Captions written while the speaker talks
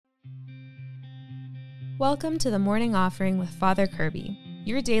Welcome to the Morning Offering with Father Kirby,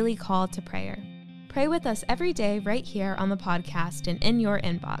 your daily call to prayer. Pray with us every day right here on the podcast and in your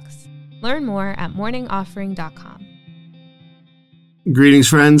inbox. Learn more at morningoffering.com. Greetings,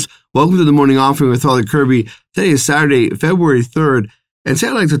 friends. Welcome to the Morning Offering with Father Kirby. Today is Saturday, February 3rd, and today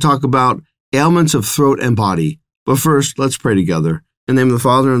I'd like to talk about ailments of throat and body. But first, let's pray together. In the name of the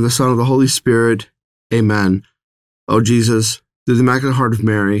Father, and the Son, and the Holy Spirit. Amen. O Jesus, through the Immaculate Heart of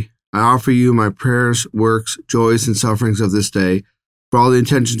Mary, I offer you my prayers, works, joys, and sufferings of this day, for all the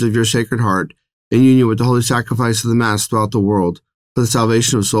intentions of your Sacred Heart, in union with the holy sacrifice of the Mass throughout the world, for the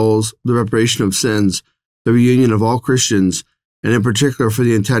salvation of souls, the reparation of sins, the reunion of all Christians, and in particular for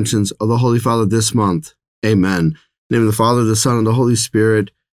the intentions of the Holy Father this month. Amen. In the name of the Father, the Son, and the Holy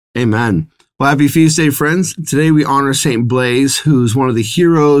Spirit. Amen. Well, happy feast day, friends. Today we honor St. Blaise, who's one of the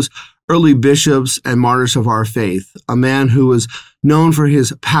heroes, early bishops, and martyrs of our faith, a man who was known for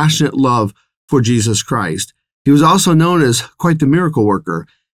his passionate love for Jesus Christ. He was also known as quite the miracle worker.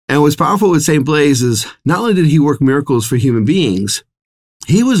 And what's powerful with St. Blaise is not only did he work miracles for human beings,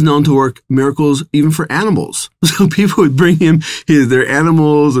 he was known to work miracles even for animals. So people would bring him their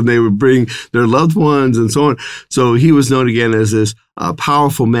animals, and they would bring their loved ones and so on. So he was known again as this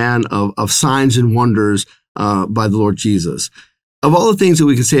powerful man of signs and wonders by the Lord Jesus. Of all the things that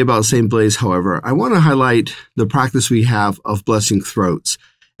we can say about St. Blaise, however, I want to highlight the practice we have of blessing throats.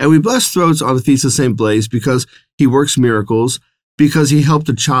 And we bless throats on the Feast of St. Blaise because he works miracles, because he helped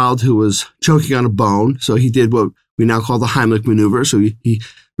a child who was choking on a bone. So he did what we now call the Heimlich maneuver. So he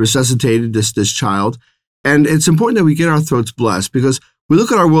resuscitated this child. And it's important that we get our throats blessed, because we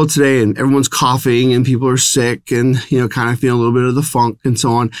look at our world today and everyone's coughing and people are sick and, kind of feeling a little bit of the funk and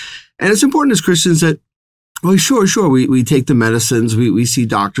so on. And it's important as Christians that, well, sure. We take the medicines. We see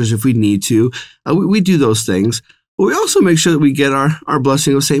doctors if we need to. We do those things. But we also make sure that we get our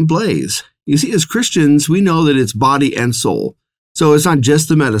blessing of St. Blaise. You see, as Christians, we know that it's body and soul. So it's not just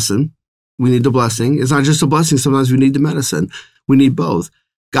the medicine. We need the blessing. It's not just a blessing. Sometimes we need the medicine. We need both.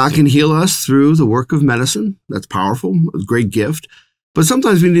 God can heal us through the work of medicine. That's powerful. It's a great gift. But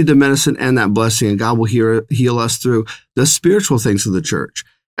sometimes we need the medicine and that blessing, and God will heal us through the spiritual things of the church.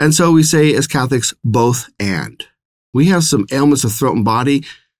 And so we say as Catholics, both and. We have some ailments of throat and body.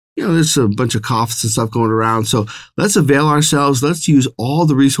 There's a bunch of coughs and stuff going around. So let's avail ourselves. Let's use all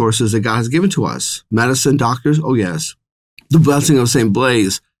the resources that God has given to us. Medicine, doctors, oh yes. The blessing of St.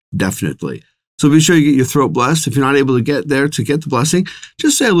 Blaise, definitely. So be sure you get your throat blessed. If you're not able to get there to get the blessing,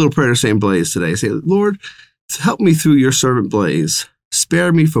 just say a little prayer to St. Blaise today. Say, Lord, help me through your servant Blaise.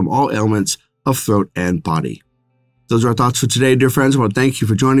 Spare me from all ailments of throat and body. Those are our thoughts for today, dear friends. I want to thank you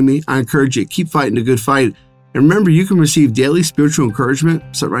for joining me. I encourage you to keep fighting the good fight. And remember, you can receive daily spiritual encouragement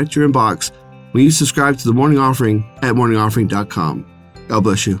sent right to your inbox when you subscribe to the Morning Offering at morningoffering.com. God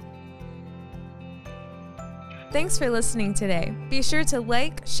bless you. Thanks for listening today. Be sure to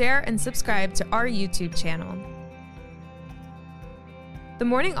like, share, and subscribe to our YouTube channel. The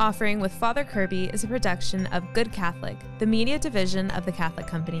Morning Offering with Father Kirby is a production of Good Catholic, the media division of the Catholic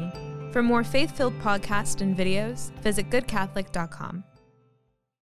Company. For more faith-filled podcasts and videos, visit goodcatholic.com.